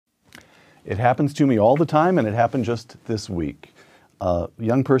It happens to me all the time, and it happened just this week. A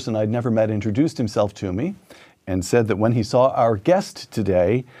young person I'd never met introduced himself to me and said that when he saw our guest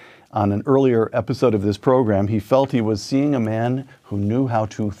today on an earlier episode of this program, he felt he was seeing a man who knew how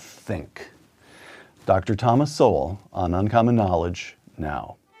to think. Dr. Thomas Sowell on Uncommon Knowledge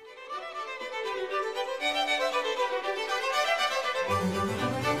now.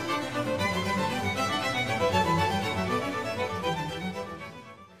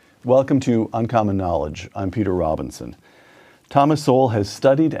 Welcome to Uncommon Knowledge. I'm Peter Robinson. Thomas Sowell has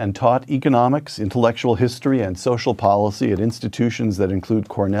studied and taught economics, intellectual history, and social policy at institutions that include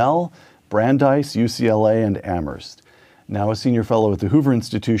Cornell, Brandeis, UCLA, and Amherst. Now a senior fellow at the Hoover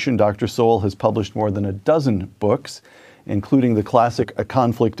Institution, Dr. Sowell has published more than a dozen books, including the classic A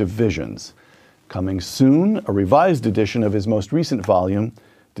Conflict of Visions. Coming soon, a revised edition of his most recent volume,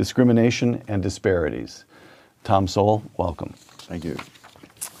 Discrimination and Disparities. Tom Sowell, welcome. Thank you.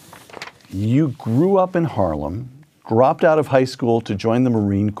 You grew up in Harlem, dropped out of high school to join the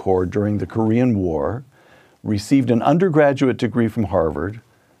Marine Corps during the Korean War, received an undergraduate degree from Harvard,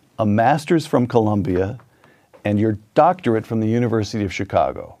 a master's from Columbia, and your doctorate from the University of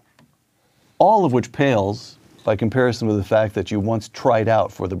Chicago. All of which pales by comparison with the fact that you once tried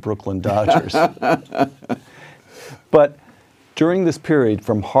out for the Brooklyn Dodgers. But during this period,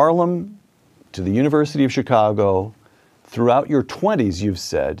 from Harlem to the University of Chicago, throughout your 20s, you've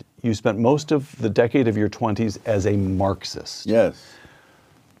said, you spent most of the decade of your 20s as a Marxist. Yes.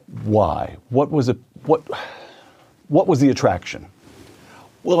 Why? What was the attraction?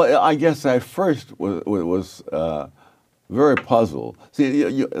 Well, I guess I first was very puzzled.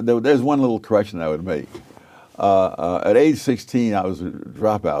 See, there's one little correction I would make. At age 16, I was a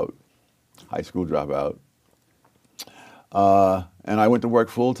dropout, high school dropout, and I went to work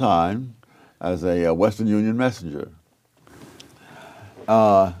full time as a Western Union messenger.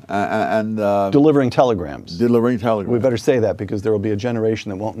 Delivering telegrams. Delivering telegrams. We better say that because there will be a generation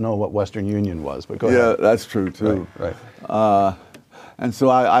that won't know what Western Union was. But go ahead. Yeah, that's true too. Right. And so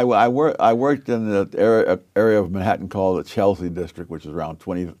I worked in the area of Manhattan called the Chelsea District, which is around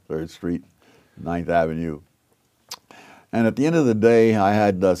 23rd Street, 9th Avenue. And at the end of the day, I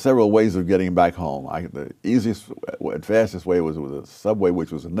had several ways of getting back home. The easiest and fastest way was with a subway,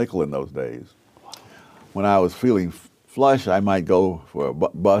 which was a nickel in those days. When I was feeling flush, I might go for a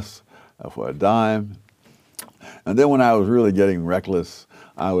bus for a dime. And then when I was really getting reckless,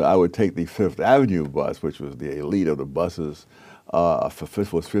 I would take the Fifth Avenue bus, which was the elite of the buses,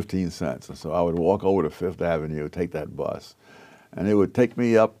 was 15 cents. And so I would walk over to Fifth Avenue, take that bus. And it would take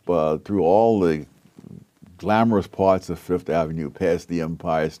me up through all the glamorous parts of Fifth Avenue, past the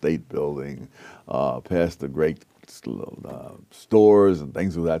Empire State Building, past the great stores and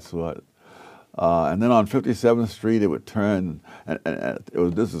things of that sort. And then on 57th Street, it would turn,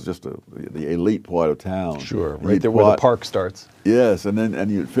 this is just the elite part of town. Sure, right there where the park starts. Yes, and then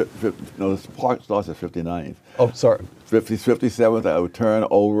the park starts at 59th. Oh, sorry. 57th, I would turn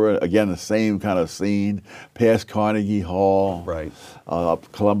over, again, the same kind of scene, past Carnegie Hall, right, up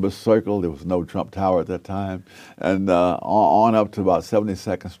Columbus Circle. There was no Trump Tower at that time, and on up to about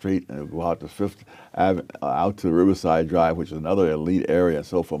 72nd Street, and go out to Fifth Avenue, out to Riverside Drive, which is another elite area.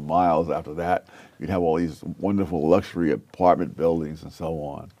 So for miles after that, you'd have all these wonderful luxury apartment buildings and so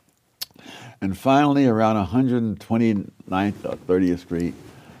on. And finally, around 129th or 30th Street,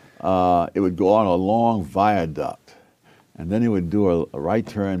 it would go on a long viaduct. And then it would do a right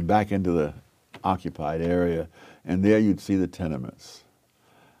turn back into the occupied area, and there you'd see the tenements.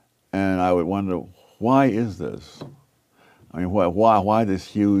 And I would wonder, why is this? I mean, why this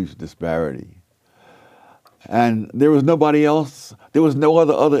huge disparity? And there was nobody else. There was no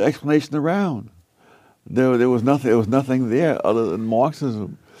other explanation around. There was nothing. There was nothing there other than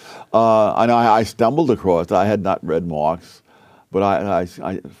Marxism. I stumbled across. I had not read Marx. But I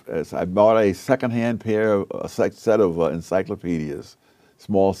bought a secondhand set of encyclopedias,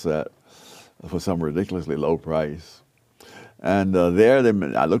 small set, for some ridiculously low price. And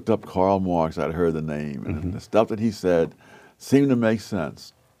I looked up Karl Marx. I'd heard the name, and the stuff that he said seemed to make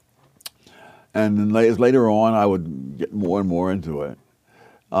sense. And then later on, I would get more and more into it.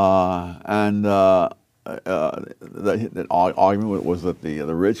 The argument was that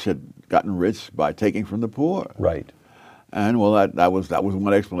the rich had gotten rich by taking from the poor. Right. And well, that was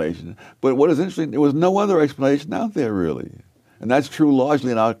one explanation. But what is interesting, there was no other explanation out there really, and that's true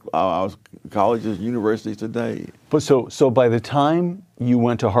largely in our colleges, universities today. But so by the time you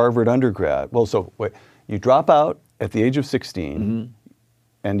went to Harvard undergrad, you drop out at the age of 16,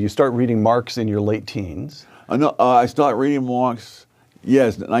 and you start reading Marx in your late teens. I start reading Marx,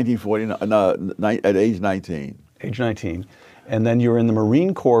 yes, 1949, at age 19. Age 19. And then you were in the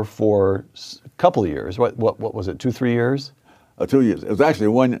Marine Corps for a couple of years. What was it, 2, 3 years? 2 years. It was actually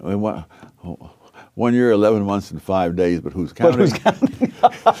 1 year, 11 months, and 5 days, but who's counting? But who's counting?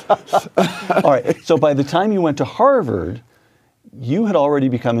 All right, so by the time you went to Harvard, you had already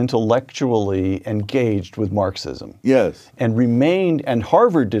become intellectually engaged with Marxism. Yes. And remained, and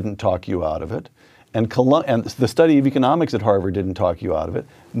Harvard didn't talk you out of it, and the study of economics at Harvard didn't talk you out of it,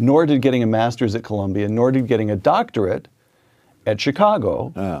 nor did getting a master's at Columbia, nor did getting a doctorate at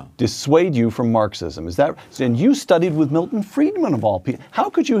Chicago dissuade you from Marxism. Is that, and you studied with Milton Friedman of all people.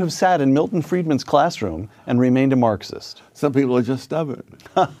 How could you have sat in Milton Friedman's classroom and remained a Marxist? Some people are just stubborn.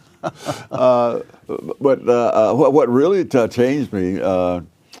 But what really changed me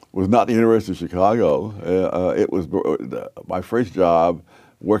was not the University of Chicago. It was my first job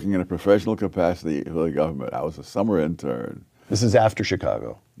working in a professional capacity for the government. I was a summer intern. This is after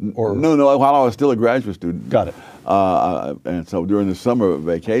Chicago? Or? No, while I was still a graduate student. Got it. And so during the summer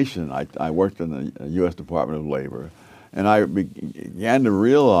vacation, I worked in the U.S. Department of Labor. And I began to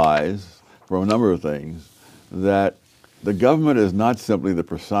realize, from a number of things, that the government is not simply the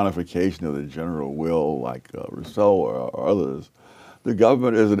personification of the general will like Rousseau or others. The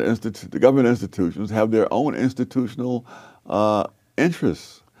government is the government institutions have their own institutional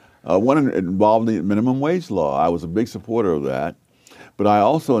interests. One involved the minimum wage law. I was a big supporter of that. But I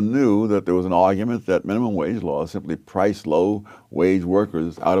also knew that there was an argument that minimum wage law simply priced low-wage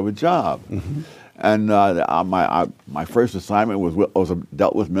workers out of a job. Mm-hmm. And my first assignment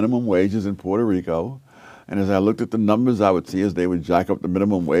dealt with minimum wages in Puerto Rico. And as I looked at the numbers, I would see as they would jack up the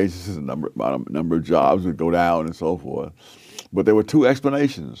minimum wages, the number of jobs would go down and so forth. But there were two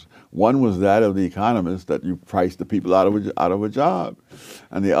explanations. One was that of the economists, that you priced the people out of a job.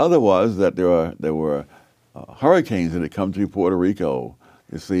 And the other was that there were hurricanes that had come to Puerto Rico,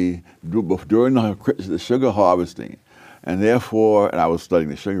 you see, during the sugar harvesting. And therefore, and I was studying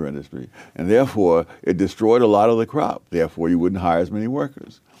the sugar industry, and therefore it destroyed a lot of the crop. Therefore, you wouldn't hire as many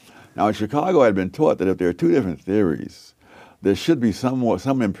workers. Now, in Chicago, I had been taught that if there are two different theories, there should be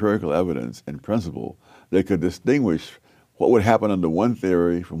some empirical evidence and principle that could distinguish what would happen under one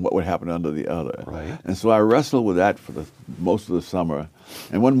theory from what would happen under the other. Right. And so I wrestled with that for most of the summer.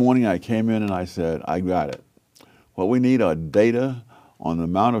 And one morning I came in and I said, I got it. What we need are data on the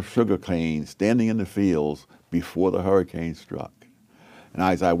amount of sugar cane standing in the fields before the hurricane struck. And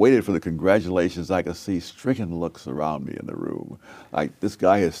as I waited for the congratulations, I could see stricken looks around me in the room. Like, this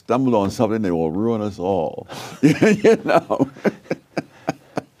guy has stumbled on something that will ruin us all. You know?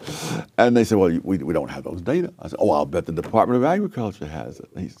 And they said, well, we don't have those data. I said, oh, I'll bet the Department of Agriculture has it.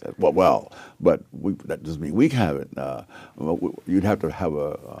 And he said, well, but that doesn't mean we have it. You'd have to have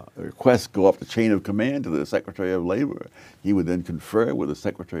a request go up the chain of command to the Secretary of Labor. He would then confer with the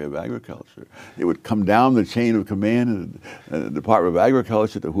Secretary of Agriculture. It would come down the chain of command in the Department of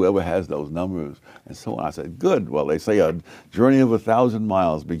Agriculture to whoever has those numbers and so on. I said, good. Well, they say a journey of 1,000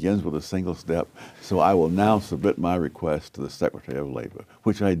 miles begins with a single step. So I will now submit my request to the Secretary of Labor,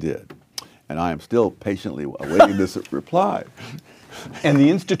 which I did. And I am still patiently awaiting this reply. And the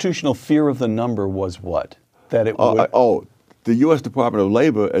institutional fear of the number was what? That it would... the U.S. Department of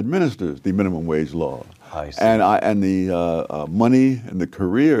Labor administers the minimum wage law. I see. And the money and the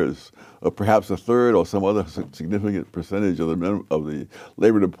careers of perhaps a third or some other significant percentage of the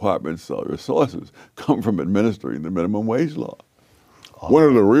Labor Department's resources come from administering the minimum wage law. One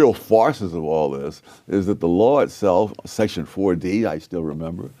of the real farces of all this is that the law itself, Section 4D, I still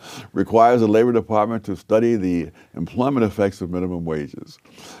remember, requires the Labor Department to study the employment effects of minimum wages.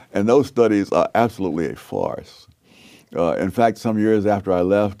 And those studies are absolutely a farce. In fact, some years after I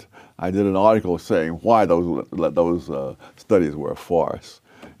left, I did an article saying why those studies were a farce.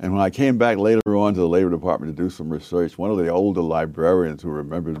 And when I came back later on to the Labor Department to do some research, one of the older librarians who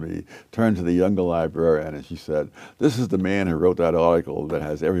remembered me turned to the younger librarian and she said, this is the man who wrote that article that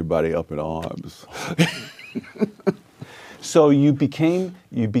has everybody up in arms. So you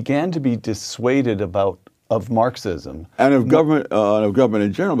began to be dissuaded of Marxism. And of government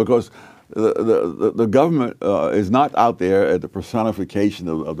in general, because the government is not out there at the personification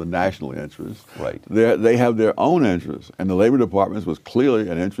of the national interest. Right. They have their own interests, and the Labor Department was clearly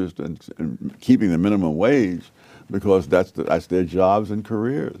an interest in keeping the minimum wage because that's their jobs and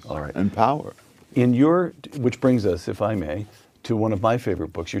careers and power. Which brings us, if I may, to one of my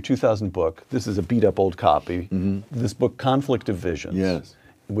favorite books, your 2000 book. This is a beat-up old copy. Mm-hmm. This book, Conflict of Visions. Yes.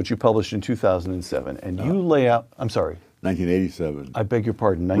 Which you published in 2007, and you lay out. I'm sorry. 1987. I beg your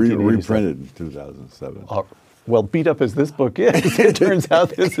pardon, 1987. Reprinted in 2007. Well, beat up as this book is, it turns out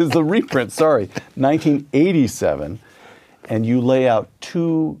this is a reprint, sorry. 1987, and you lay out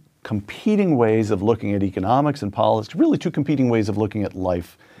two competing ways of looking at economics and politics, really two competing ways of looking at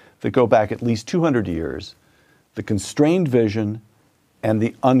life that go back at least 200 years, the constrained vision and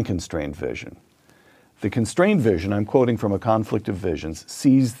the unconstrained vision. The constrained vision, I'm quoting from A Conflict of Visions,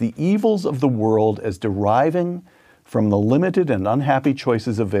 sees the evils of the world as deriving from the limited and unhappy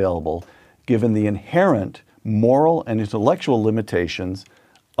choices available, given the inherent moral and intellectual limitations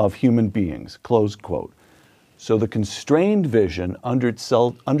of human beings, close quote. So the constrained vision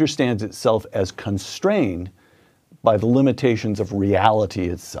understands itself as constrained by the limitations of reality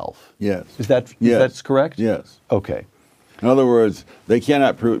itself. Yes. Is that correct? Yes. Okay. In other words, they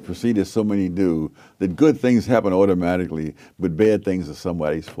cannot proceed as so many do, that good things happen automatically, but bad things are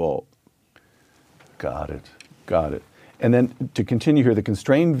somebody's fault. Got it. Got it. And then to continue here, the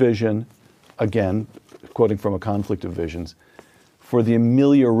constrained vision, again, quoting from A Conflict of Visions, for the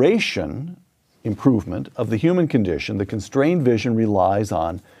amelioration, improvement of the human condition, the constrained vision relies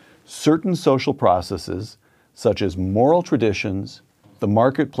on certain social processes such as moral traditions, the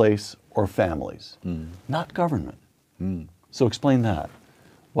marketplace, or families, not government. So explain that.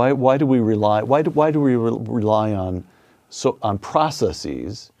 Why do we rely on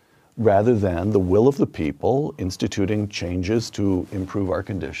processes rather than the will of the people instituting changes to improve our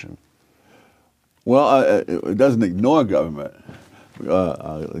condition? Well, it doesn't ignore government.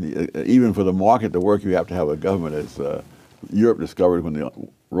 Even for the market to work, you have to have a government. As Europe discovered when the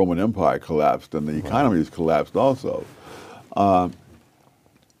Roman Empire collapsed, and the economies collapsed also. But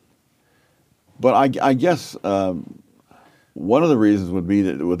I guess one of the reasons would be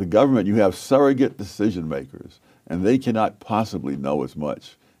that with the government, you have surrogate decision makers, and they cannot possibly know as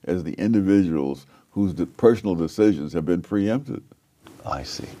much as the individuals whose personal decisions have been preempted. I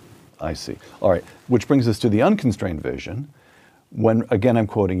see. I see. All right. Which brings us to the unconstrained vision. When, again, I'm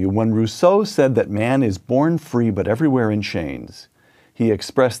quoting you, when Rousseau said that man is born free but everywhere in chains, he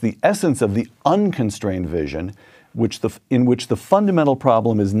expressed the essence of the unconstrained vision, in which the fundamental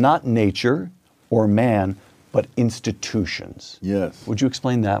problem is not nature or man, but institutions. Yes. Would you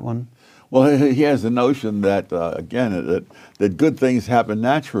explain that one? Well, he has the notion that, again, that good things happen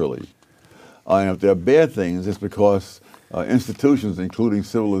naturally. And if they're bad things, it's because institutions, including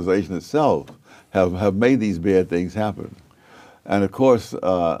civilization itself, have made these bad things happen. And of course,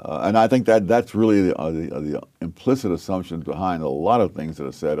 and I think that's really the implicit assumption behind a lot of things that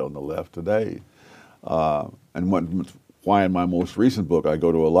are said on the left today. And why in my most recent book I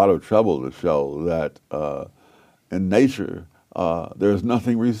go to a lot of trouble to show that in nature there's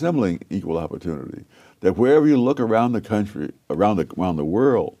nothing resembling equal opportunity. That wherever you look around the country, around the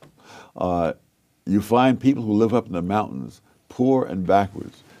world, you find people who live up in the mountains, poor and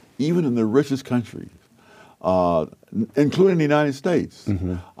backwards, even in the richest countries. Including the United States.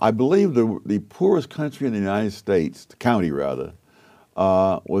 I believe the poorest country in the United States, county rather,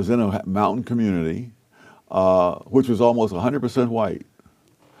 was in a mountain community, which was almost 100% white.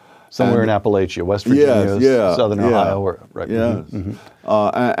 Somewhere in Appalachia, West Virginia, Southern Ohio. Right. Yes.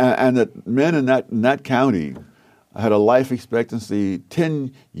 And that men in that county had a life expectancy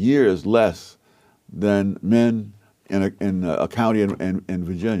 10 years less than men in a county in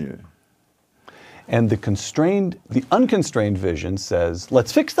Virginia. And the unconstrained vision says,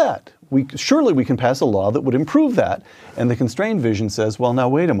 let's fix that. Surely we can pass a law that would improve that. And the constrained vision says, well, now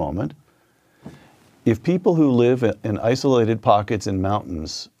wait a moment. If people who live in isolated pockets in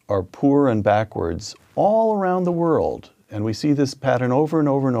mountains are poor and backwards all around the world, and we see this pattern over and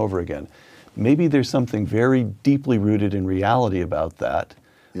over and over again, maybe there's something very deeply rooted in reality about that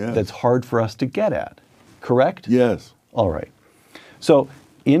that's hard for us to get at. Correct? Yes. All right. So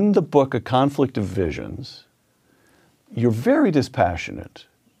in the book, A Conflict of Visions, you're very dispassionate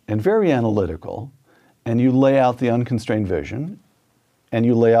and very analytical, and you lay out the unconstrained vision, and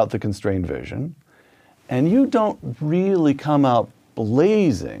you lay out the constrained vision, and you don't really come out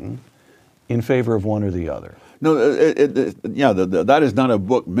blazing in favor of one or the other. No, that is not a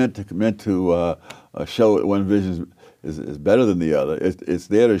book meant to show one vision is better than the other. It's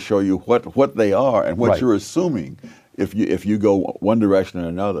there to show you what they are and what you're assuming if you go one direction or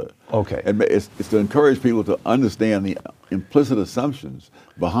another. Okay. And it's to encourage people to understand the implicit assumptions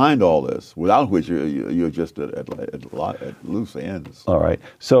behind all this, without which you're just at loose ends. All right.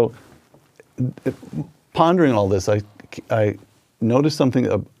 So, pondering all this, I noticed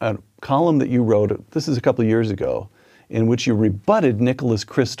something, a column that you wrote, this is a couple of years ago, in which you rebutted Nicholas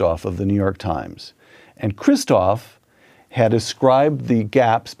Kristof of the New York Times. And Kristof had ascribed the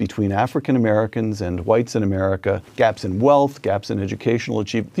gaps between African Americans and whites in America, gaps in wealth, gaps in educational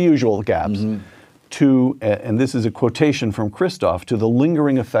achievement, the usual gaps, to, and this is a quotation from Kristof, to the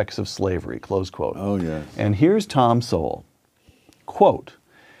lingering effects of slavery, close quote. Oh, yes. And here's Tom Sowell, quote,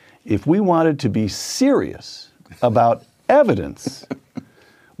 If we wanted to be serious about evidence,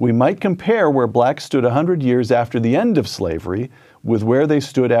 we might compare where blacks stood 100 years after the end of slavery with where they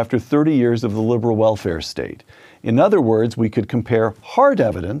stood after 30 years of the liberal welfare state. In other words, we could compare hard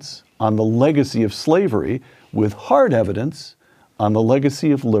evidence on the legacy of slavery with hard evidence on the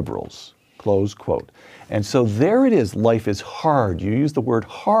legacy of liberals, close quote. And so there it is. Life is hard. You use the word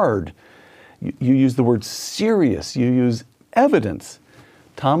hard. You use the word serious. You use evidence.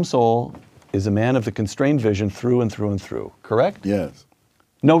 Tom Sowell is a man of the constrained vision through and through and through, correct? Yes.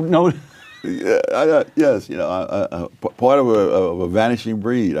 No. Yes, part of a vanishing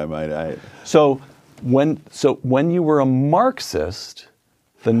breed, I might add. So when you were a Marxist,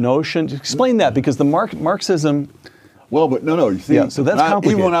 the notion, explain that, because the Marxism. Well, but no, you see, yeah, so that's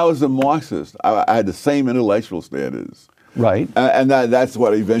complicated. Even when I was a Marxist, I had the same intellectual standards. Right. And that's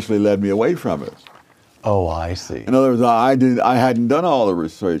what eventually led me away from it. Oh, I see. In other words, I hadn't done all the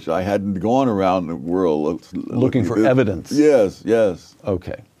research. I hadn't gone around the world looking for evidence. Yes.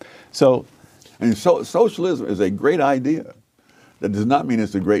 Okay. So, socialism is a great idea. That does not mean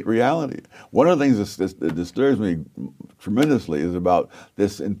it's a great reality. One of the things that disturbs me tremendously is about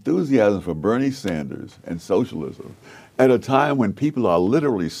this enthusiasm for Bernie Sanders and socialism at a time when people are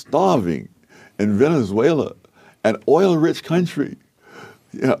literally starving in Venezuela, an oil-rich country.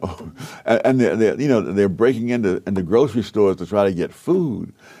 And they're breaking into grocery stores to try to get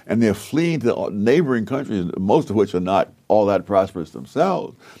food, and they're fleeing to neighboring countries, most of which are not all that prosperous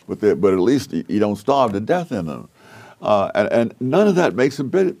themselves, but at least you don't starve to death in them. And none of that makes a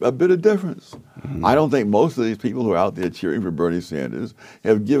bit of difference. Mm-hmm. I don't think most of these people who are out there cheering for Bernie Sanders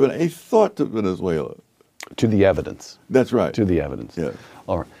have given a thought to Venezuela. To the evidence. That's right. To the evidence. Yeah.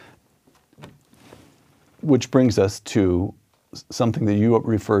 All right. Which brings us to something that you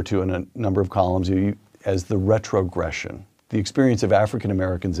refer to in a number of columns as the retrogression, the experience of African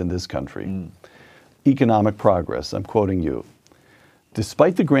Americans in this country. Economic progress, I'm quoting you.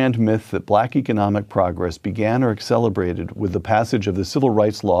 Despite the grand myth that black economic progress began or accelerated with the passage of the civil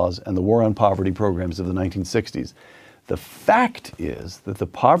rights laws and the war on poverty programs of the 1960s, the fact is that the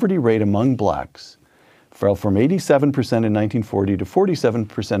poverty rate among blacks fell from 87% in 1940 to 47% in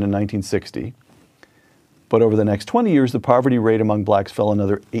 1960. But over the next 20 years, the poverty rate among blacks fell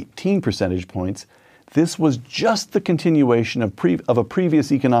another 18 percentage points. This was just the continuation of a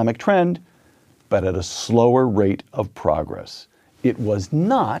previous economic trend, but at a slower rate of progress. It was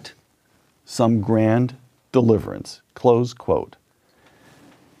not some grand deliverance, close quote.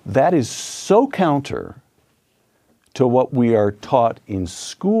 That is so counter to what we are taught in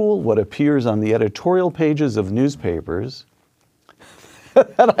school, what appears on the editorial pages of newspapers,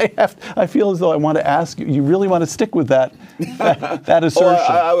 that I feel as though I want to ask you, you really want to stick with that assertion?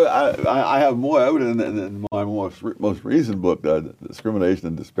 I have more evidence in my most recent book, Discrimination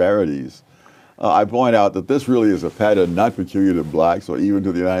and Disparities. I point out that this really is a pattern not peculiar to blacks or even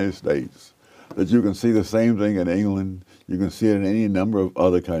to the United States, that you can see the same thing in England, you can see it in any number of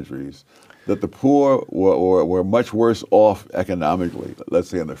other countries, that the poor were much worse off economically, let's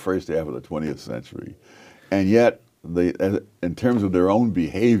say in the first half of the 20th century, and yet in terms of their own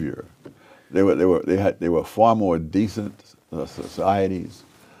behavior, they were far more decent societies,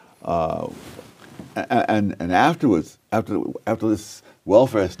 and afterwards, after this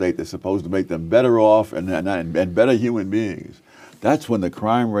welfare state that's supposed to make them better off and better human beings, that's when the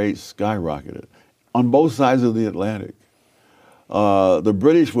crime rate skyrocketed on both sides of the Atlantic. The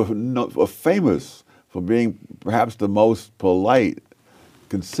British were famous for being perhaps the most polite,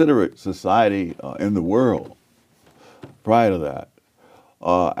 considerate society in the world. Prior to that.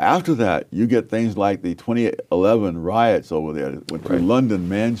 After that, you get things like the 2011 riots over there, went through London,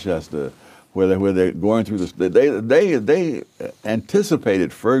 Manchester, where they're going through this. They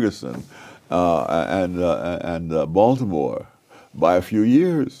anticipated Ferguson and Baltimore by a few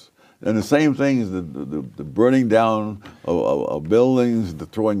years. And the same thing is the burning down of buildings, the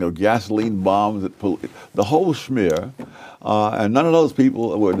throwing of gasoline bombs, the whole smear. And none of those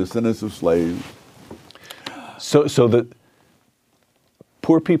people were descendants of slaves. So the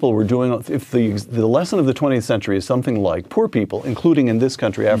poor people were doing, if the lesson of the 20th century is something like poor people, including in this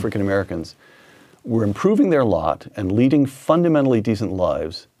country African Americans, were improving their lot and leading fundamentally decent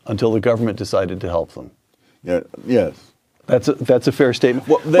lives until the government decided to help them. Yeah, yes. That's a fair statement.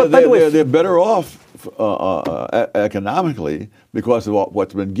 Well, they're better off economically because of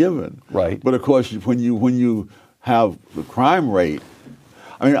what's been given. Right. But of course, when you have the crime rate,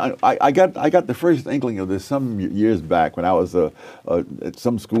 I mean, I got the first inkling of this some years back when I was at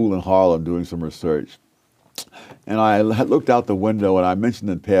some school in Harlem doing some research. And I had looked out the window and I mentioned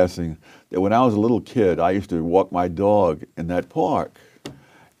in passing that when I was a little kid, I used to walk my dog in that park.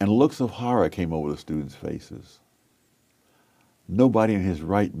 and looks of horror came over the students' faces. Nobody in his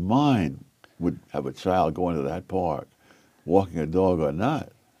right mind would have a child go into that park, walking a dog or not.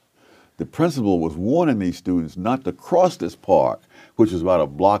 The principal was warning these students not to cross this park, which is about a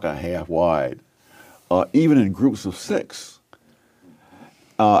block and a half wide, even in groups of 6.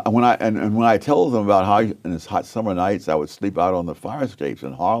 And when I tell them about how in his hot summer nights I would sleep out on the fire escapes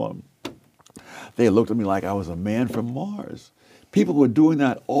in Harlem, they looked at me like I was a man from Mars. People were doing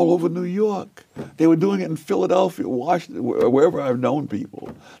that all over New York. They were doing it in Philadelphia, Washington, wherever I've known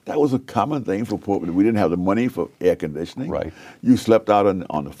people. That was a common thing for poor people. We didn't have the money for air conditioning. Right. You slept out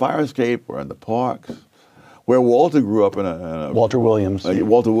on the fire escape or in the parks. Where Walter grew up in Walter Williams.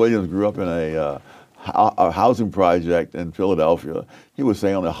 Walter Williams grew up in a housing project in Philadelphia. He was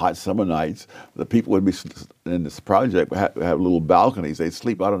saying on the hot summer nights, the people would be in this project would have little balconies. They'd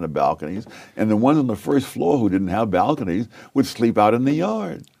sleep out on the balconies, and the ones on the first floor who didn't have balconies would sleep out in the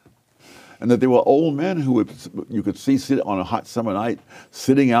yard. And that there were old men who you could see sit on a hot summer night,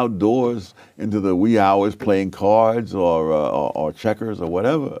 sitting outdoors into the wee hours playing cards or checkers or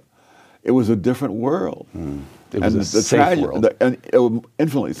whatever. It was a different world. It was a safe world. And it was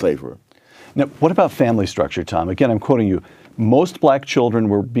infinitely safer. Now, what about family structure, Tom? Again, I'm quoting you. Most black children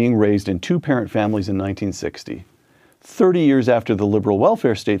were being raised in 2-parent families in 1960. 30 years after the liberal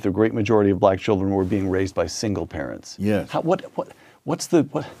welfare state, the great majority of black children were being raised by single parents. Yes. How does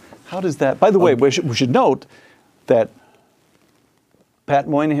that? By the way, we should note that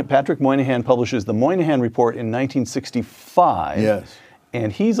Patrick Moynihan publishes the Moynihan Report in 1965. Yes.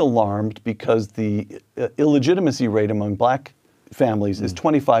 And he's alarmed because the illegitimacy rate among black families is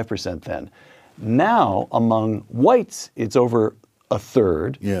 25% then. Now, among whites, it's over a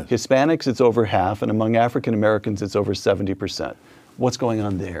third. Yes. Hispanics, it's over half. And among African Americans, it's over 70%. What's going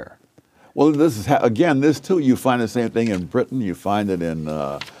on there? Well, this is, again, this too, you find the same thing in Britain. You find it in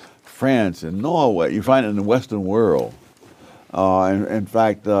France and Norway. You find it in the Western world. In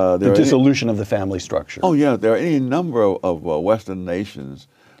fact, the dissolution of the family structure. Oh, yeah. There are any number of Western nations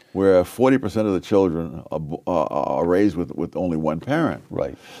where 40% of the children are raised with only one parent.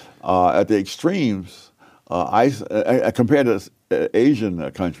 Right. At the extremes, compared to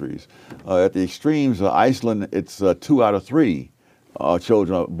Asian countries, at the extremes, Iceland, it's 2 out of 3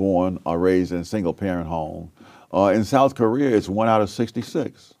 children born are raised in a single-parent home. In South Korea, it's 1 out of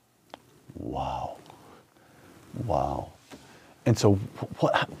 66. Wow. Wow. And so,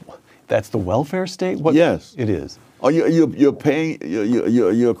 that's the welfare state? Yes, it is. Oh, you're paying.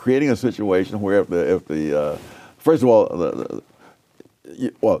 You're creating a situation where if the first of all,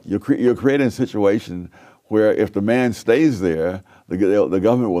 you're creating a situation where if the man stays there, the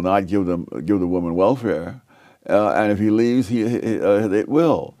government will not give the woman welfare, and if he leaves, it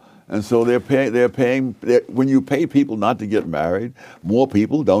will. And so they're paying. When you pay people not to get married, more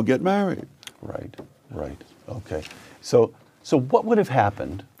people don't get married. Right. Right. Okay. So what would have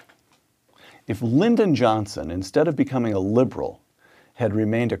happened if Lyndon Johnson, instead of becoming a liberal, had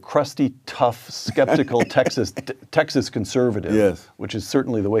remained a crusty, tough, skeptical Texas conservative, yes, which is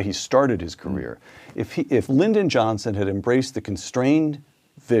certainly the way he started his career? If Lyndon Johnson had embraced the constrained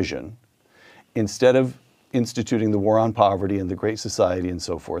vision instead of instituting the war on poverty and the Great Society and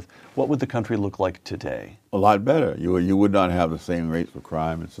so forth, what would the country look like today? A lot better. You would not have the same rates for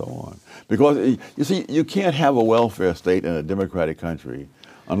crime and so on. Because, you see, you can't have a welfare state in a democratic country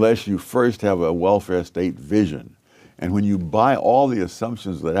unless you first have a welfare state vision. And when you buy all the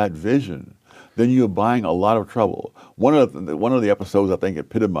assumptions of that vision, then you're buying a lot of trouble. One of the episodes I think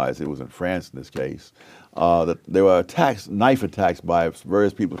epitomized it was in France in this case, that there were knife attacks by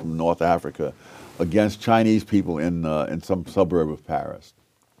various people from North Africa against Chinese people in some suburb of Paris.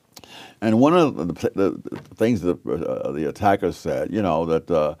 And one of the things that the attackers said,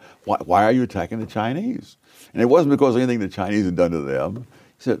 that why are you attacking the Chinese? And it wasn't because of anything the Chinese had done to them.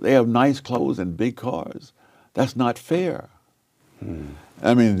 He said, they have nice clothes and big cars. That's not fair.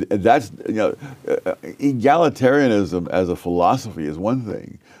 I mean, that's, egalitarianism as a philosophy is one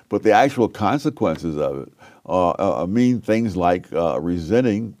thing, but the actual consequences of it mean things like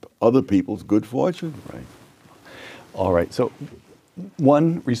resenting other people's good fortune. Right. All right. So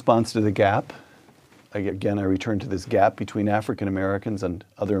one response to the gap, again, I return to this gap between African Americans and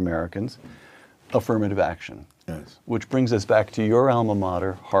other Americans, affirmative action. Yes. Which brings us back to your alma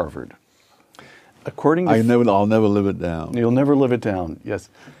mater, Harvard. According to I'll never live it down. You'll never live it down, yes.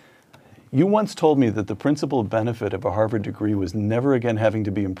 You once told me that the principal benefit of a Harvard degree was never again having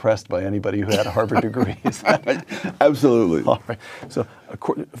to be impressed by anybody who had a Harvard degree. Is that right? Absolutely. All right. So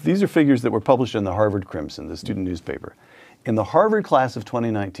these are figures that were published in the Harvard Crimson, the student newspaper. In the Harvard class of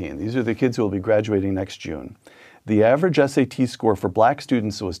 2019, these are the kids who will be graduating next June, The average SAT score for black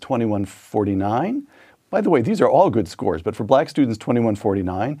students was 2149. By the way, these are all good scores, but for black students,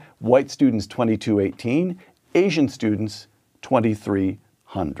 2149, white students, 2218, Asian students,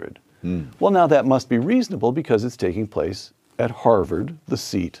 2300. Well, now that must be reasonable because it's taking place at Harvard, the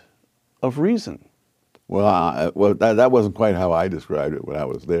seat of reason. Well, that wasn't quite how I described it when I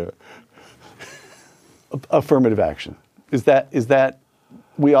was there. Affirmative action. Is that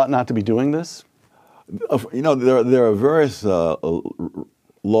we ought not to be doing this? You know, there are various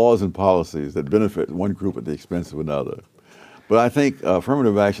laws and policies that benefit one group at the expense of another. But I think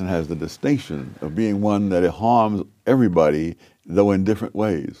affirmative action has the distinction of being one that it harms everybody, though in different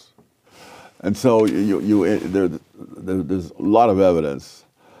ways. And so there's a lot of evidence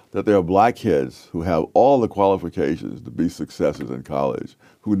that there are black kids who have all the qualifications to be successes in college,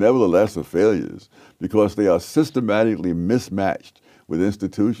 who nevertheless are failures because they are systematically mismatched with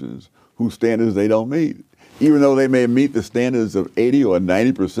institutions whose standards they don't meet, even though they may meet the standards of 80 or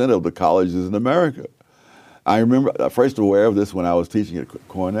 90% of the colleges in America. I remember first aware of this when I was teaching at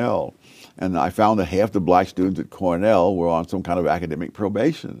Cornell, and I found that half the black students at Cornell were on some kind of academic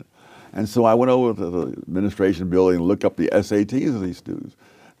probation. And so I went over to the administration building and looked up the SATs of these students.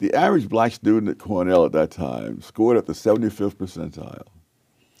 The average black student at Cornell at that time scored at the 75th percentile.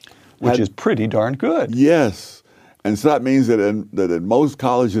 Which is pretty darn good. Yes. And so that means that in most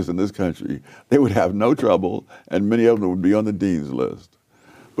colleges in this country, they would have no trouble, and many of them would be on the dean's list.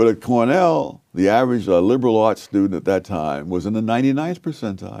 But at Cornell, the average liberal arts student at that time was in the 99th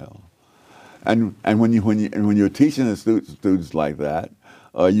percentile. And when you're teaching the students like that,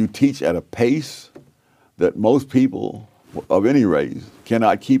 you teach at a pace that most people of any race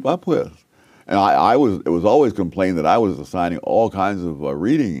cannot keep up with. And it was always complained that I was assigning all kinds of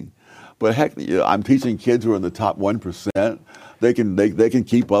reading. But heck, I'm teaching kids who are in the top 1%. They can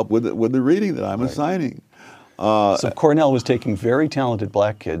keep up with the reading that I'm assigning. So Cornell was taking very talented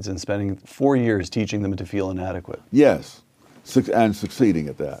black kids and spending 4 years teaching them to feel inadequate. Yes, and succeeding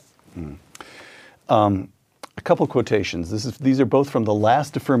at that. A couple quotations. These are both from the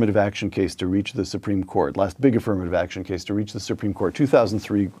last affirmative action case to reach the Supreme Court, last big affirmative action case to reach the Supreme Court,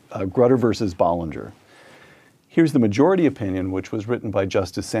 2003, Grutter versus Bollinger. Here's the majority opinion, which was written by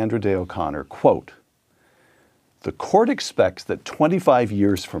Justice Sandra Day O'Connor. Quote, "The court expects that 25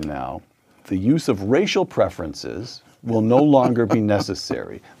 years from now, the use of racial preferences will no longer be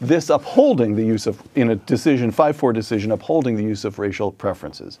necessary." This upholding the use of, in a decision, 5-4 decision, upholding the use of racial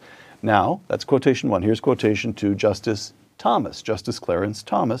preferences. Now, that's quotation one. Here's quotation two, Justice Clarence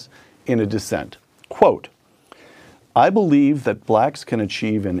Thomas, in a dissent. Quote, "I believe that blacks can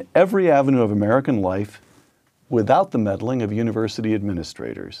achieve in every avenue of American life without the meddling of university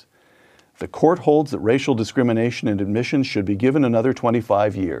administrators. The court holds that racial discrimination in admissions should be given another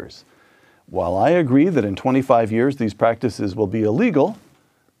 25 years. While I agree that in 25 years these practices will be illegal,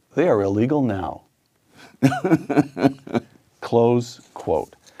 they are illegal now." Close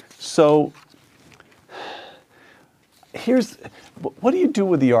quote. So what do you do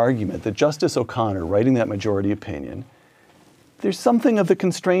with the argument that Justice O'Connor, writing that majority opinion, there's something of the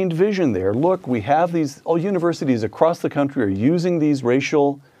constrained vision there. Look, we have all universities across the country are using these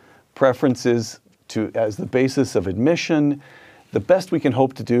racial preferences as the basis of admission. The best we can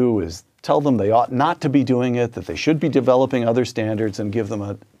hope to do is tell them they ought not to be doing it, that they should be developing other standards, and give them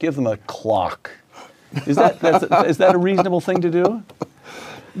a clock. Is that a reasonable thing to do?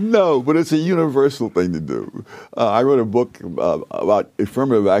 No, but it's a universal thing to do. I wrote a book about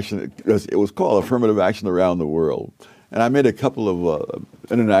affirmative action. It was called Affirmative Action Around the World. And I made a couple of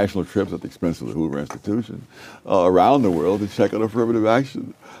international trips at the expense of the Hoover Institution around the world to check on affirmative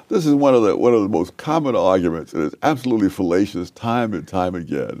action. This is one of the most common arguments, and it's absolutely fallacious time and time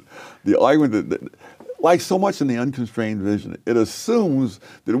again. The argument that like so much in the unconstrained vision, it assumes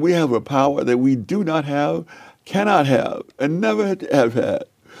that we have a power that we do not have, cannot have, and never have had.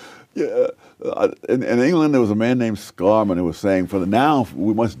 Yeah, in England, there was a man named Scarman who was saying, "For the now,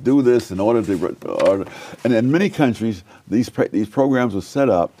 we must do this in order to." And in many countries, these programs were set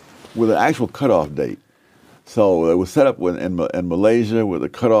up with an actual cutoff date. So it was set up in Malaysia with a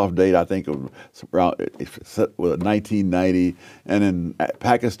cutoff date, I think, of around 1990, and in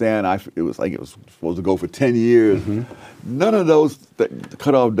Pakistan, it was supposed to go for 10 years. Mm-hmm. None of those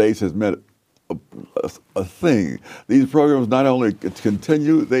cutoff dates has met a thing. These programs not only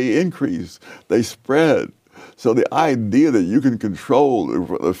continue, they increase, they spread. So the idea that you can control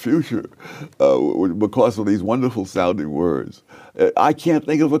the future because of these wonderful sounding words, I can't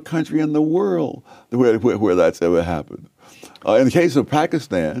think of a country in the world where that's ever happened. In the case of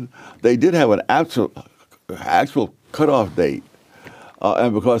Pakistan, they did have an actual cutoff date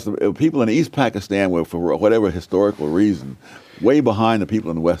and because the people in East Pakistan were, for whatever historical reason, way behind the people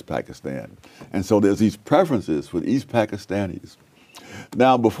in West Pakistan. And so there's these preferences for the East Pakistanis.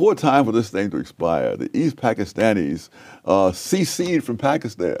 Now, before time for this thing to expire, the East Pakistanis seceded from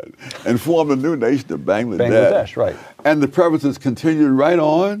Pakistan and formed a new nation of Bangladesh. Bangladesh, right. And the preferences continued right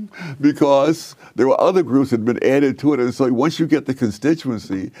on because there were other groups that had been added to it. And so once you get the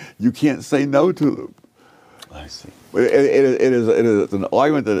constituency, you can't say no to them. I see. It is an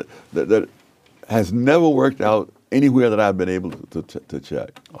argument that has never worked out anywhere that I've been able to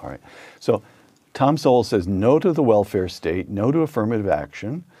check. All right. So Tom Sowell says no to the welfare state, no to affirmative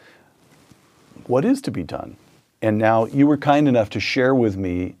action. What is to be done? And now you were kind enough to share with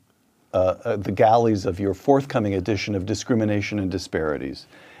me the galleys of your forthcoming edition of Discrimination and Disparities.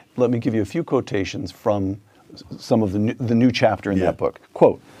 Let me give you a few quotations from some of the new chapter in that book.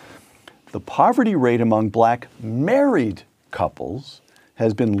 Quote, "The poverty rate among black married couples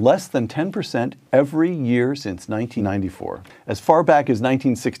has been less than 10% every year since 1994. As far back as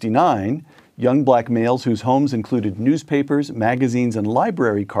 1969, young black males whose homes included newspapers, magazines, and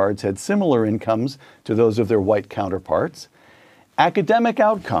library cards had similar incomes to those of their white counterparts. Academic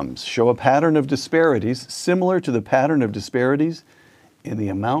outcomes show a pattern of disparities similar to the pattern of disparities in the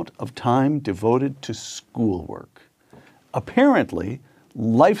amount of time devoted to schoolwork. Apparently,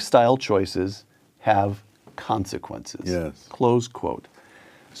 lifestyle choices have consequences." Yes. Close quote.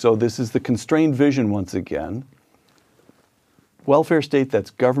 So this is the constrained vision once again. Welfare state, that's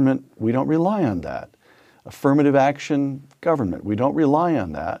government, we don't rely on that. Affirmative action, government, we don't rely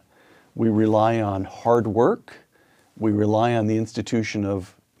on that. We rely on hard work. We rely on the institution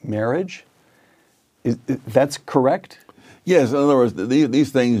of marriage. That's correct? Yes, in other words,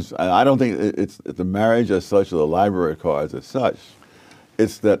 these things, I don't think it's the marriage as such or the library cards as such.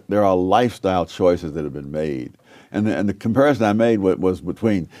 It's that there are lifestyle choices that have been made. And the comparison I made was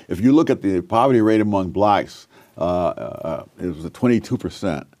between, if you look at the poverty rate among blacks, it was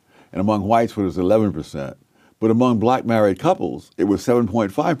 22%, and among whites it was 11%. But among black married couples, it was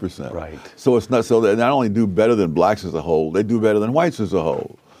 7.5%. Right. So it's not, so they not only do better than blacks as a whole, they do better than whites as a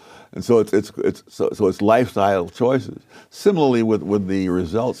whole. And so it's lifestyle choices. Similarly with the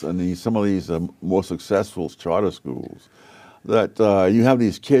results in some of these more successful charter schools, that you have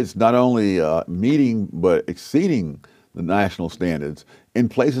these kids not only meeting but exceeding the national standards in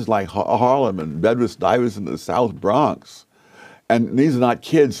places like Harlem and Bedford-Stuyvesant and the South Bronx. And these are not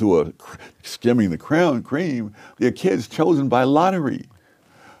kids who are skimming the cream. They're kids chosen by lottery.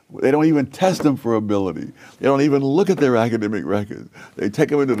 They don't even test them for ability. They don't even look at their academic records. They take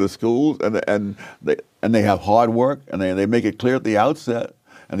them into the schools and they have hard work and they make it clear at the outset,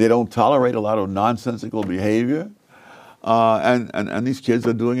 and they don't tolerate a lot of nonsensical behavior. And these kids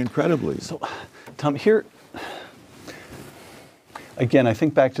are doing incredibly. So, Tom, here, again, I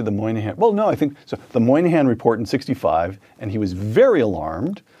think back to the Moynihan. Well, no, I think so. The Moynihan report in '65, and he was very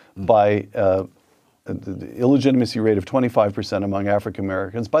alarmed by the illegitimacy rate of 25% among African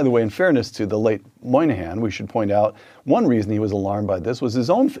Americans. By the way, in fairness to the late Moynihan, we should point out one reason he was alarmed by this was his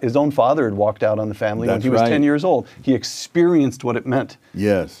own father had walked out on the family when he was 10 years old. He experienced what it meant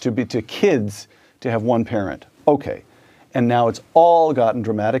to kids to have one parent. Okay. And now it's all gotten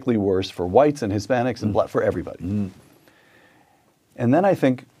dramatically worse for whites and Hispanics and black, for everybody. And then I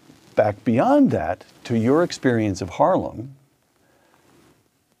think back beyond that to your experience of Harlem.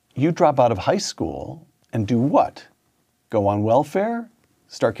 You drop out of high school and do what? Go on welfare?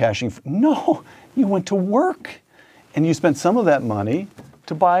 Start cashing? No, you went to work and you spent some of that money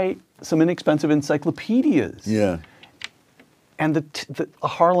to buy some inexpensive encyclopedias. Yeah. And the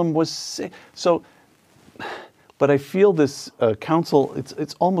Harlem was so. But I feel this council,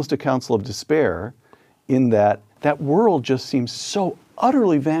 it's almost a council of despair in that world just seems so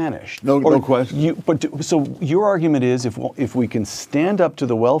utterly vanished. No question. So your argument is if we can stand up to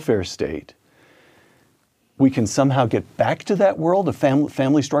the welfare state, we can somehow get back to that world, the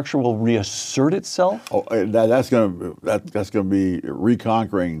family structure will reassert itself? Oh, that's going to be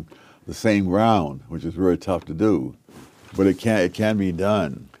reconquering the same ground, which is very tough to do. But it can be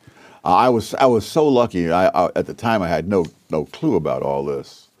done. I was so lucky. At the time, I had no clue about all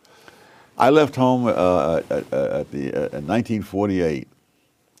this. I left home in 1948.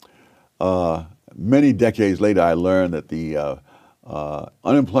 Many decades later, I learned that the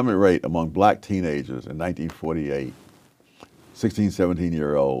unemployment rate among black teenagers in 1948, 16,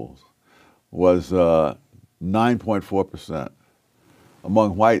 17-year-olds, was 9.4%.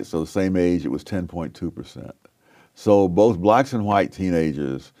 Among whites of the same age, it was 10.2%. So both blacks and white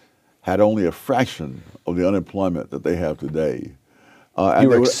teenagers had only a fraction of the unemployment that they have today. You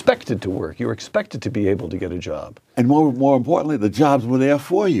were expected to work. You were expected to be able to get a job. And more importantly, the jobs were there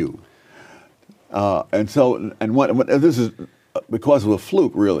for you. This is because of a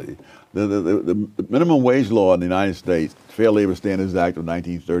fluke, really. The minimum wage law in the United States, Fair Labor Standards Act of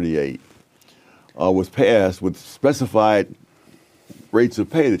 1938, was passed with specified rates of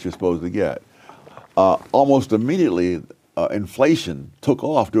pay that you're supposed to get. Almost immediately, inflation took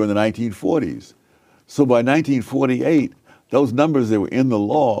off during the 1940s. So by 1948, those numbers that were in the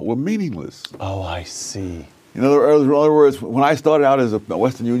law were meaningless. Oh, I see. In other words, when I started out as a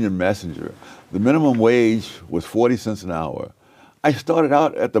Western Union messenger, the minimum wage was 40 cents an hour. I started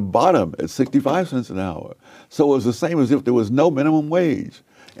out at the bottom at 65 cents an hour. So it was the same as if there was no minimum wage.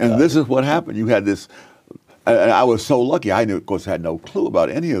 And this is what happened. You had this, and I was so lucky. I, of course, had no clue about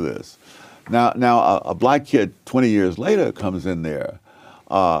any of this. Now a black kid 20 years later comes in there.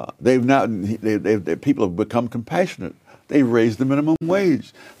 People have become compassionate. They've raised the minimum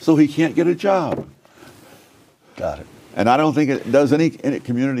wage, so he can't get a job. Got it. And I don't think it does any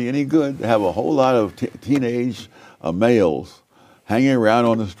community any good to have a whole lot of teenage males hanging around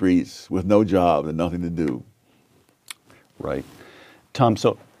on the streets with no job and nothing to do. Right. Tom,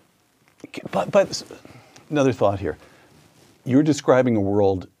 so, but another thought here. You're describing a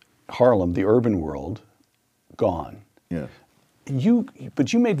world, Harlem, the urban world, gone. Yes.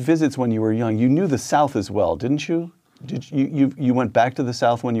 But you made visits when you were young. You knew the South as well, didn't you? You went back to the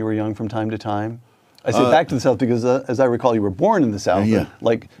South when you were young from time to time? I say back to the South because, as I recall, you were born in the South. Yeah.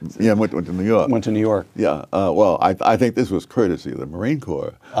 Went to New York. Went to New York. Yeah. Well, I think this was courtesy of the Marine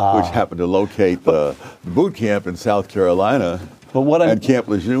Corps, which happened to locate the boot camp in South Carolina and Camp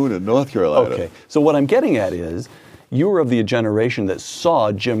Lejeune in North Carolina. Okay. So what I'm getting at is, you were of the generation that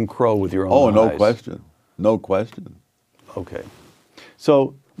saw Jim Crow with your own eyes. Oh, no question. No question. Okay.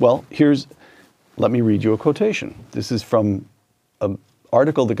 So, well, let me read you a quotation. This is from an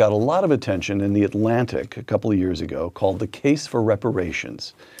article that got a lot of attention in The Atlantic a couple of years ago called The Case for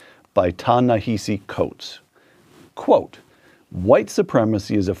Reparations by Ta-Nehisi Coates. Quote, "White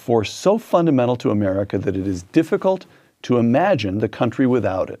supremacy is a force so fundamental to America that it is difficult to imagine the country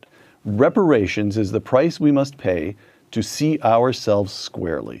without it. Reparations is the price we must pay to see ourselves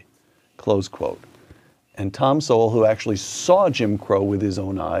squarely." Close quote. And Tom Sowell, who actually saw Jim Crow with his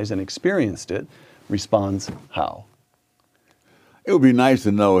own eyes and experienced it, responds how? It would be nice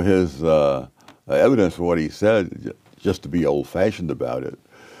to know his evidence for what he said, just to be old-fashioned about it.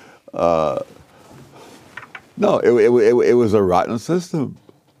 No, it was a rotten system.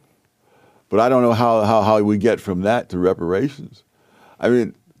 But I don't know how we get from that to reparations. I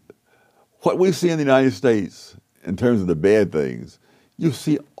mean, what we see in the United States in terms of the bad things, you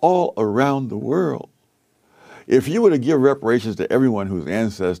see all around the world. If you were to give reparations to everyone whose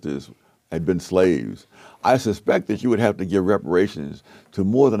ancestors had been slaves, I suspect that you would have to give reparations to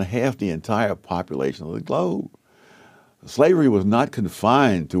more than half the entire population of the globe. Slavery was not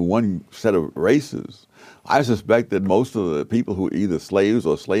confined to one set of races. I suspect that most of the people who were either slaves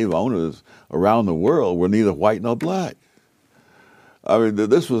or slave owners around the world were neither white nor black. I mean,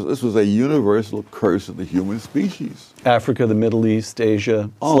 this was a universal curse of the human species. Africa, the Middle East, Asia,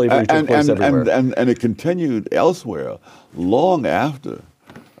 slavery took place everywhere. And it continued elsewhere long after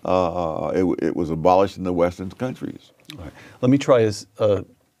it was abolished in the Western countries. All right. Let me try as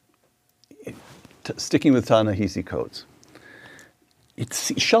sticking with Ta-Nehisi Coates.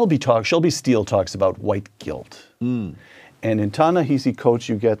 Shelby Steele talks about white guilt. And in Ta-Nehisi Coates,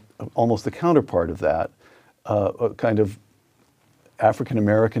 you get almost the counterpart of that, a kind of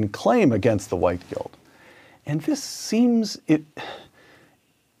African-American claim against the white guilt. And this seems,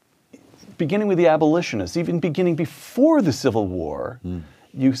 beginning with the abolitionists, even beginning before the Civil War,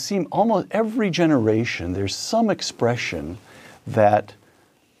 you see almost every generation, there's some expression that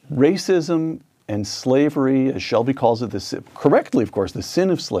racism and slavery, as Shelby calls it, correctly, of course, the sin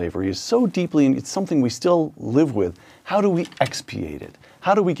of slavery is so deeply, and it's something we still live with. How do we expiate it?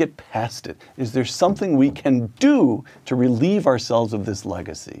 How do we get past it? Is there something we can do to relieve ourselves of this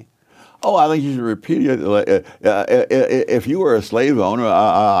legacy? Oh, I think you should repeat it. If you were a slave owner,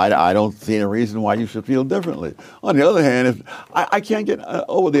 I don't see any reason why you should feel differently. On the other hand, I can't get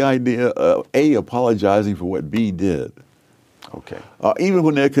over the idea of A, apologizing for what B did. Okay. Even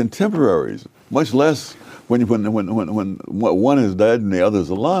when they're contemporaries, much less when one is dead and the other is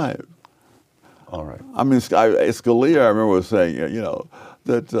alive. All right. I mean, Scalia, I remember was saying,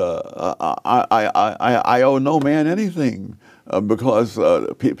 that I owe no man anything because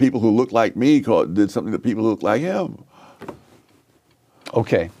people who look like me did something to people who look like him.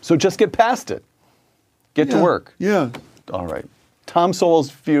 Okay, so just get past it. Get to work. Yeah. All right. Tom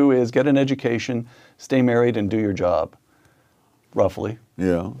Sowell's view is get an education, stay married, and do your job. roughly.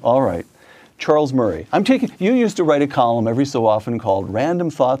 Yeah. All right. Charles Murray. You used to write a column every so often called Random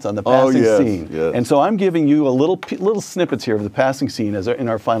Thoughts on the Passing yes, Scene. yes. And so I'm giving you a little snippets here of the passing scene in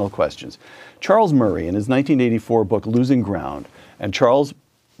our final questions. Charles Murray, in his 1984 book, Losing Ground, and Charles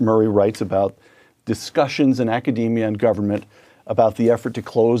Murray writes about discussions in academia and government about the effort to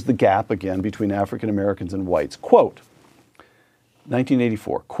close the gap again between African Americans and whites. Quote,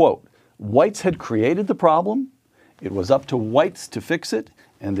 1984, quote, whites had created the problem, it was up to whites to fix it,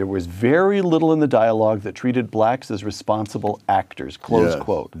 and there was very little in the dialogue that treated blacks as responsible actors, close Yes,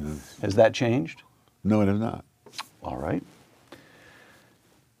 quote. yes. Has that changed? No, it is not. All right.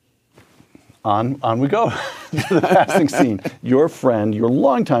 On we go to the passing scene. Your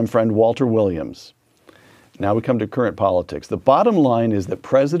longtime friend, Walter Williams. Now we come to current politics. The bottom line is that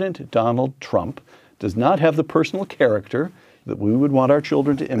President Donald Trump does not have the personal character that we would want our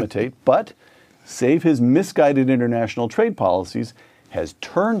children to imitate, but, save his misguided international trade policies, has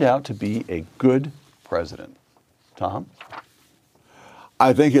turned out to be a good president. Tom?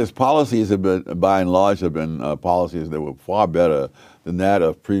 I think his policies have been, by and large, policies that were far better than that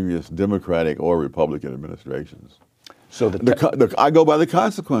of previous Democratic or Republican administrations. So I go by the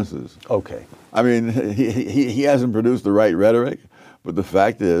consequences. Okay. I mean, he hasn't produced the right rhetoric, but the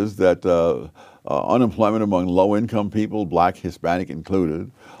fact is that unemployment among low-income people, black, Hispanic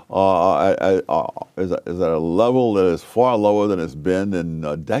included, is at a level that is far lower than it's been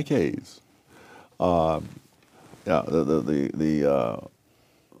in decades.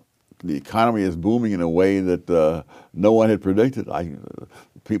 The economy is booming in a way that no one had predicted.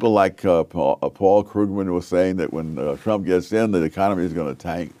 People like Paul Krugman was saying that when Trump gets in, the economy is going to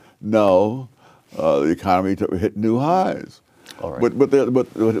tank. No, the economy hit new highs. All right. But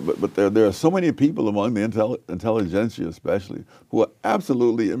there are so many people among the intelligentsia, especially, who are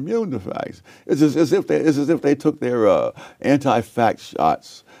absolutely immune to facts. It's as if they took their anti-fact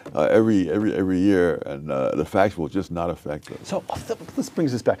shots every year, and the facts will just not affect them. So this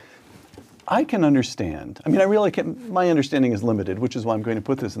brings us back. I can understand. I mean, I really can. My understanding is limited, which is why I'm going to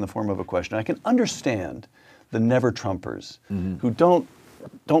put this in the form of a question. I can understand the never Trumpers who don't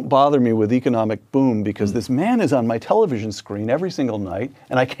bother me with economic boom because this man is on my television screen every single night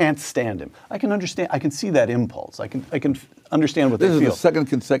and I can't stand him. I can understand. I can see that impulse. I can understand what they feel. This is the second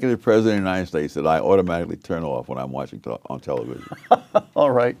consecutive president of the United States that I automatically turn off when I'm watching on television.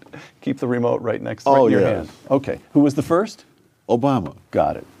 All right. Keep the remote right next to your hand. Okay. Who was the first? Obama.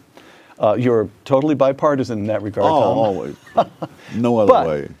 Got it. You're totally bipartisan in that regard, Tom. Always. No other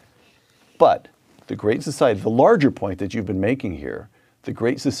way. But the Great Society, the larger point that you've been making here, the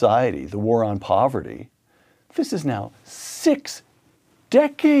Great Society, the war on poverty, this is now 6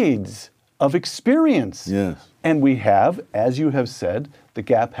 decades of experience. Yes. And we have, as you have said, the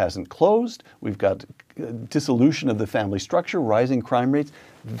gap hasn't closed. We've got dissolution of the family structure, rising crime rates.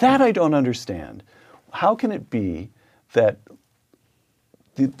 That I don't understand. How can it be that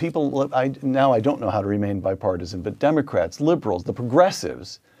the people, now I don't know how to remain bipartisan, but Democrats, liberals, the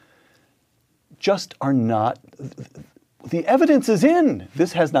progressives just are not, the evidence is in.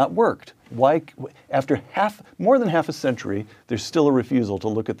 This has not worked. Why, after more than half a century, there's still a refusal to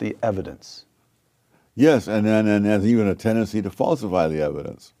look at the evidence? Yes, and there's even a tendency to falsify the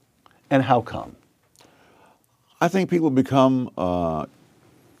evidence. And how come? I think people become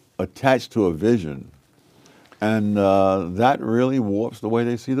attached to a vision, and that really warps the way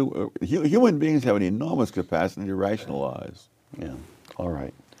they see the world. Human beings have an enormous capacity to rationalize. Yeah, all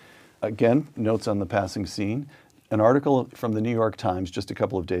right. Again, notes on the passing scene. An article from the New York Times just a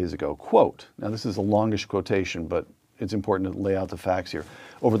couple of days ago, quote, now this is a longish quotation, but it's important to lay out the facts here.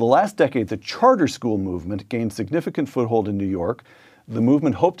 Over the last decade, the charter school movement gained significant foothold in New York. The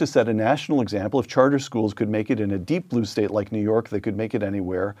movement hoped to set a national example. If charter schools could make it in a deep blue state like New York, they could make it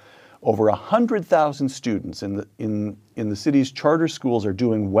anywhere. Over 100,000 students in the city's charter schools are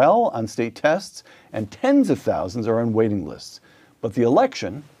doing well on state tests, and tens of thousands are on waiting lists. But the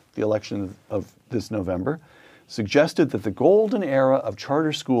election of this November, suggested that the golden era of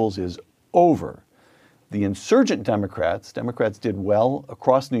charter schools is over. The insurgent Democrats did well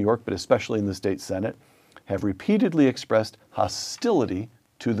across New York, but especially in the state Senate, have repeatedly expressed hostility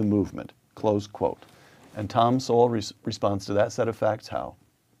to the movement, close quote. And Tom Sowell responds to that set of facts how?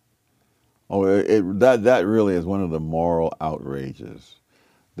 Oh, that really is one of the moral outrages,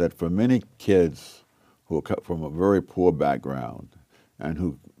 that for many kids who are cut from a very poor background and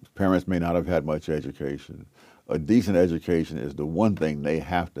whose parents may not have had much education, a decent education is the one thing they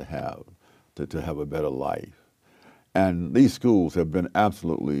have to have a better life. And these schools have been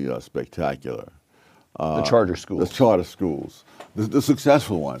absolutely spectacular. The charter schools. The charter schools. The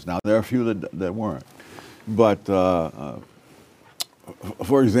successful ones. Now, there are a few that weren't. But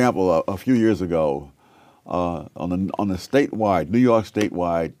for example, a few years ago, on the statewide, New York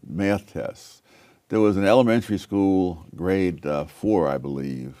statewide math tests, there was an elementary school, grade 4, I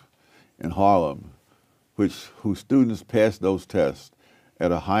believe, in Harlem, whose students passed those tests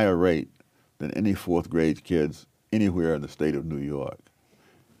at a higher rate than any fourth grade kids anywhere in the state of New York.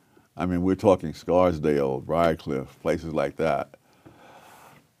 I mean, we're talking Scarsdale, Briarcliff, places like that.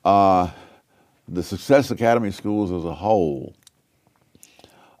 The Success Academy schools as a whole,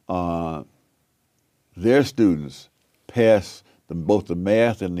 their students pass both the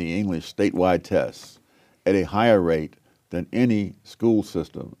math and the English statewide tests at a higher rate than any school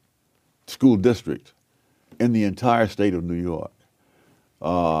system, school district in the entire state of New York.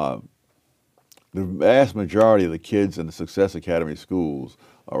 The vast majority of the kids in the Success Academy schools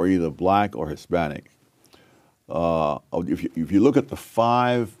are either black or Hispanic. If you look at the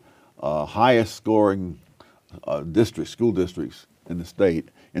 5 highest scoring school districts in the state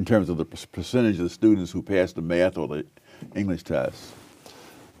in terms of the percentage of the students who pass the math or the English tests,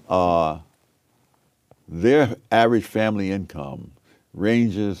 their average family income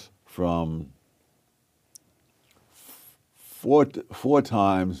ranges from four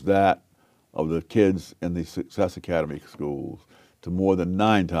times that of the kids in the Success Academy schools to more than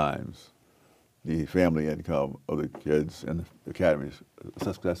 9 times the family income of the kids in the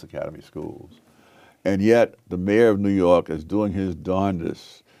Success Academy schools. And yet the mayor of New York is doing his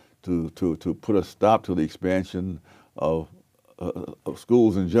darndest to put a stop to the expansion of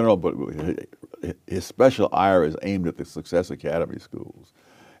schools in general, but his special ire is aimed at the Success Academy schools.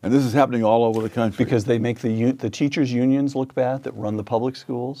 And this is happening all over the country. Because they make the teachers' unions look bad that run the public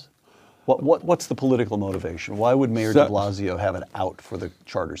schools? What's the political motivation? Why would Mayor de Blasio have an out for the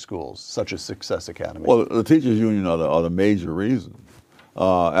charter schools, such as Success Academy? Well, the teachers' union are the major reason.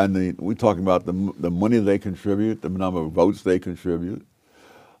 And we're talking about the money they contribute, the number of votes they contribute.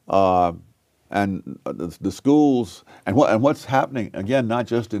 And the schools, and what's happening, again, not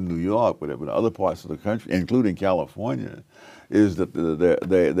just in New York, but in other parts of the country, including California, is that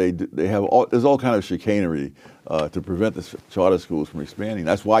there's all kind of chicanery to prevent the charter schools from expanding.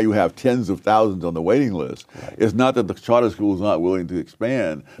 That's why you have tens of thousands on the waiting list. Right. It's not that the charter schools aren't willing to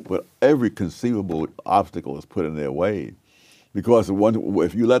expand, but every conceivable obstacle is put in their way. Because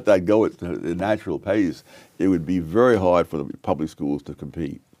if you let that go at the natural pace, it would be very hard for the public schools to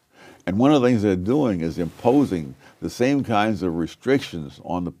compete. And one of the things they're doing is imposing the same kinds of restrictions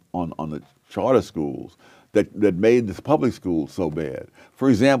on the charter schools that made the public schools so bad. For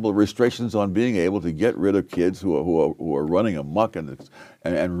example, restrictions on being able to get rid of kids who are running amok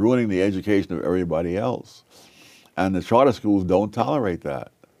and ruining the education of everybody else. And the charter schools don't tolerate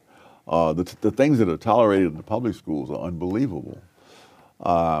that. The things that are tolerated in the public schools are unbelievable.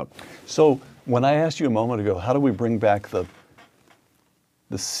 So when I asked you a moment ago, how do we bring back the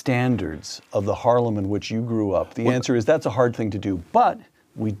standards of the Harlem in which you grew up, the answer is that's a hard thing to do. But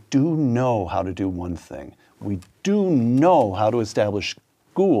we do know how to do one thing. We do know how to establish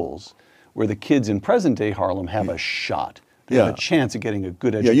schools where the kids in present-day Harlem have a shot. They have a chance of getting a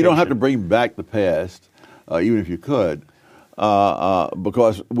good education. Yeah, you don't have to bring back the past, even if you could,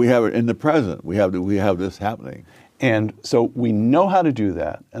 because we have it in the present. We have this happening. And so we know how to do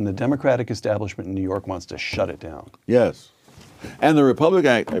that, and the Democratic establishment in New York wants to shut it down. Yes. And the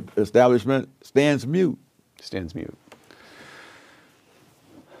Republican establishment stands mute. Stands mute.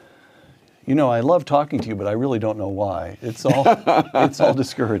 You know, I love talking to you, but I really don't know why. It's all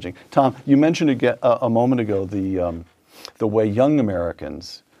discouraging. Tom, you mentioned a moment ago the way young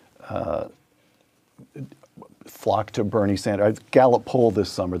Americans flock to Bernie Sanders. Gallup poll this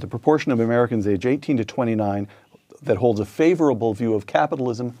summer: the proportion of Americans age 18 to 29 that holds a favorable view of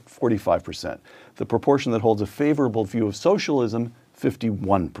capitalism, 45%. The proportion that holds a favorable view of socialism,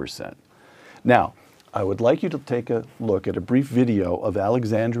 51%. Now, I would like you to take a look at a brief video of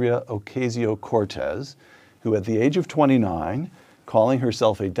Alexandria Ocasio-Cortez, who at the age of 29, calling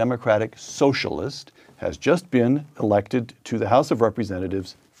herself a democratic socialist, has just been elected to the House of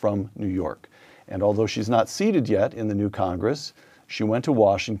Representatives from New York. And although she's not seated yet in the new Congress, she went to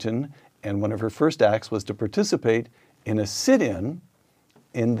Washington, and one of her first acts was to participate in a sit-in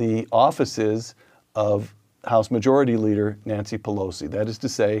in the offices of House Majority Leader Nancy Pelosi. That is to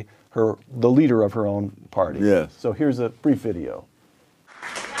say, the leader of her own party. Yes. So here's a brief video.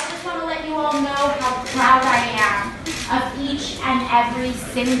 I just want to let you all know how proud I am of each and every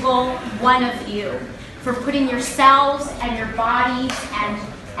single one of you for putting yourselves and your bodies and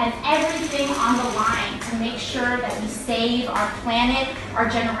everything on the line to make sure that we save our planet, our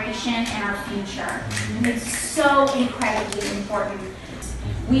generation, and our future. It's so incredibly important.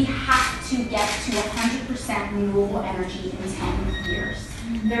 We have to get to 100% renewable energy in 10 years.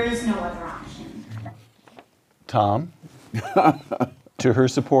 There is no other option. Tom, to her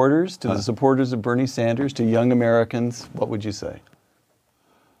supporters, to the supporters of Bernie Sanders, to young Americans, what would you say?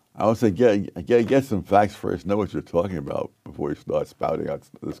 I would say get some facts first. Know what you're talking about before you start spouting out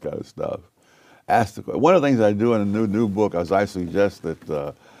this kind of stuff. Ask the question. One of the things I do in a new book is I suggest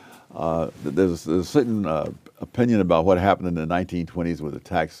that there's a certain opinion about what happened in the 1920s where the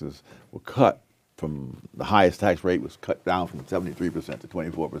taxes were cut from the highest tax rate was cut down from 73% to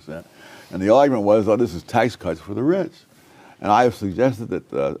 24%. And the argument was, oh, this is tax cuts for the rich. And I have suggested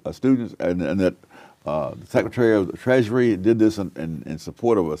that students and that the Secretary of the Treasury did this in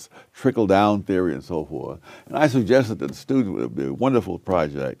support of a trickle-down theory and so forth. And I suggested that the students would be a wonderful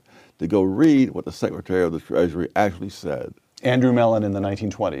project to go read what the Secretary of the Treasury actually said. Andrew Mellon in the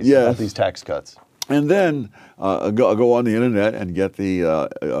 1920s, yes, about these tax cuts. And then go on the internet and get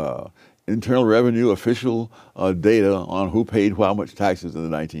the Internal Revenue official data on who paid how much taxes in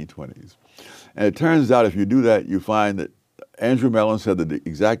the 1920s. And it turns out if you do that, you find that Andrew Mellon said the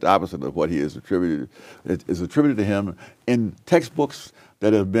exact opposite of what he is attributed. It is attributed to him in textbooks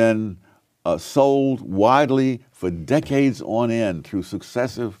that have been sold widely for decades on end through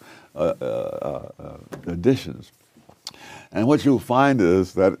successive editions. And what you'll find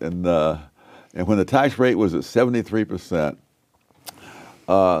is that and when the tax rate was at 73%,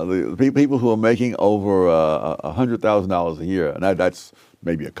 the people who are making over $100,000 a year, and that's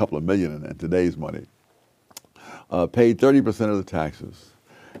maybe a couple of million in today's money, paid 30% of the taxes.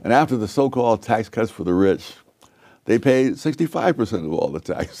 And after the so-called tax cuts for the rich, they paid 65% of all the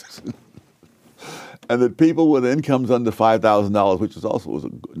taxes. And that people with incomes under $5,000, which was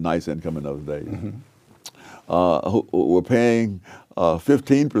a nice income in those days, who were paying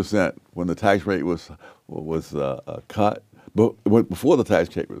 15% when the tax rate was cut, before the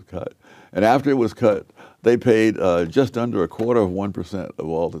tax rate was cut. And after it was cut, they paid just under 1/4% of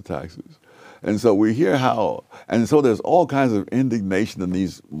all the taxes. And so we hear how, and so there's all kinds of indignation in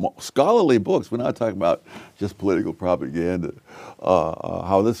these scholarly books. We're not talking about just political propaganda.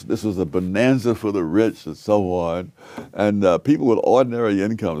 How this was a bonanza for the rich and so on. And people with ordinary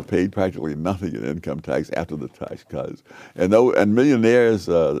incomes paid practically nothing in income tax after the tax cuts. And millionaires,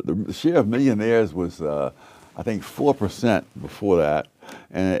 the share of millionaires was, I think, 4% before that,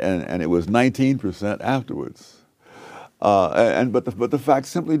 and it was 19% afterwards. But the facts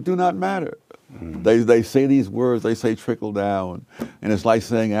simply do not matter. They say these words, they say trickle down, and it's like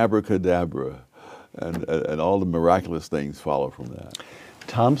saying abracadabra, and all the miraculous things follow from that.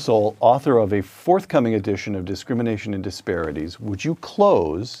 Tom Sowell, author of a forthcoming edition of Discrimination and Disparities, would you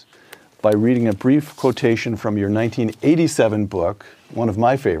close by reading a brief quotation from your 1987 book, one of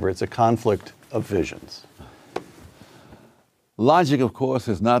my favorites, A Conflict of Visions? Logic, of course,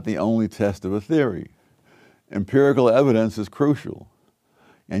 is not the only test of a theory. Empirical evidence is crucial.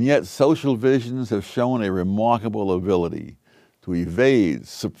 And yet social visions have shown a remarkable ability to evade,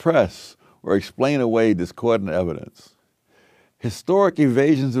 suppress, or explain away discordant evidence. Historic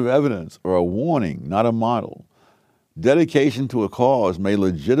evasions of evidence are a warning, not a model. Dedication to a cause may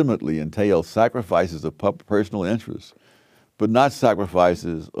legitimately entail sacrifices of personal interest, but not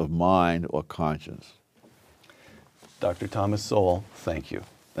sacrifices of mind or conscience. Dr. Thomas Sowell, thank you.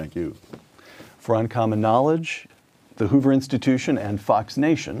 Thank you. For Uncommon Knowledge, the Hoover Institution, and Fox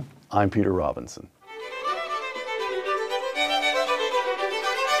Nation, I'm Peter Robinson.